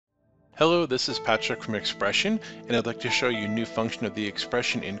Hello, this is Patrick from XPression, and I'd like to show you a new function of the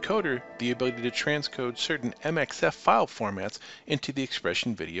XPression encoder, the ability to transcode certain MXF file formats into the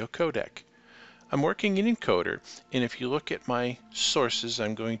XPression video codec. I'm working in encoder, and if you look at my sources,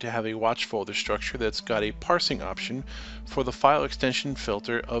 I'm going to have a watch folder structure that's got a parsing option for the file extension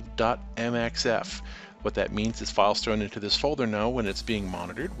filter of .mxf. What that means is files thrown into this folder now when it's being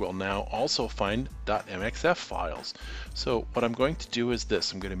monitored will now also find .mxf files. So what I'm going to do is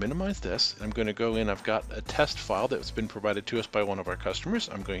this. I'm going to minimize this. I'm going to go in. I've got a test file that's been provided to us by one of our customers.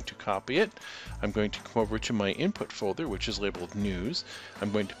 I'm going to copy it. I'm going to come over to my input folder, which is labeled news.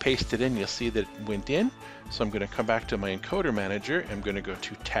 I'm going to paste it in. You'll see that it went in. So I'm going to come back to my encoder manager. I'm going to go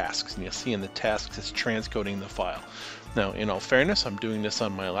to tasks, and you'll see in the tasks it's transcoding the file. Now, in all fairness, I'm doing this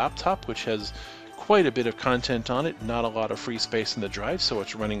on my laptop, which has quite a bit of content on it, not a lot of free space in the drive, so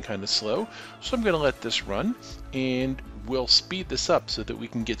it's running kind of slow. So I'm going to let this run, and we'll speed this up so that we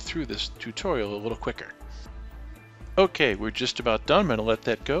can get through this tutorial a little quicker. Okay, we're just about done. I'm going to let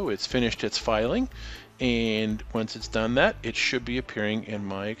that go. It's finished its filing, and once it's done that, it should be appearing in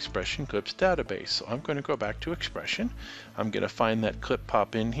my XPression clips database. So I'm going to go back to XPression. I'm going to find that clip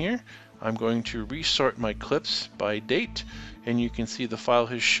pop in here. I'm going to resort my clips by date, and you can see the file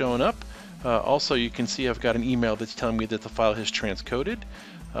has shown up. Also, you can see I've got an email that's telling me that the file has transcoded.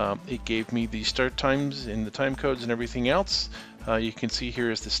 It gave me the start times and the time codes and everything else. You can see here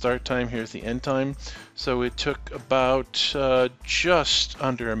is the start time, here's the end time. So it took about just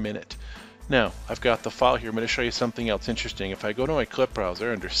under a minute. Now, I've got the file here. I'm going to show you something else interesting. If I go to my clip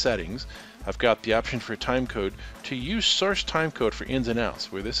browser under settings, I've got the option for timecode to use source timecode for ins and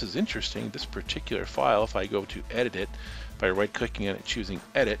outs. Where this is interesting, this particular file, if I go to edit it, by right-clicking on it, choosing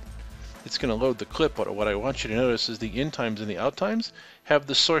edit, it's going to load the clip, but what I want you to notice is the in times and the out times have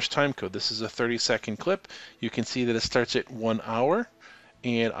the source time code. This is a 30-second clip. You can see that it starts at 1 hour,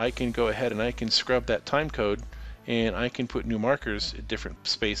 and I can go ahead and I can scrub that time code, and I can put new markers at different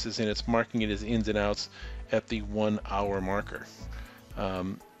spaces, and it's marking it as ins and outs at the 1 hour marker.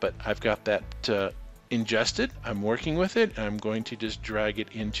 But I've got that ingested. I'm working with it. I'm going to just drag it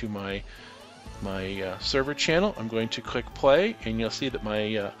into my server channel. I'm going to click play, and you'll see that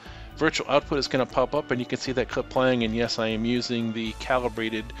my virtual output is going to pop up, and you can see that clip playing, and yes, I am using the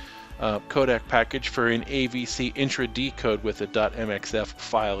calibrated codec package for an AVC intra decode with a .mxf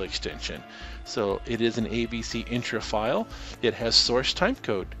file extension. So it is an AVC intra file. It has source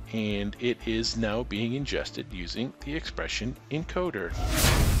timecode, and it is now being ingested using the XPression encoder.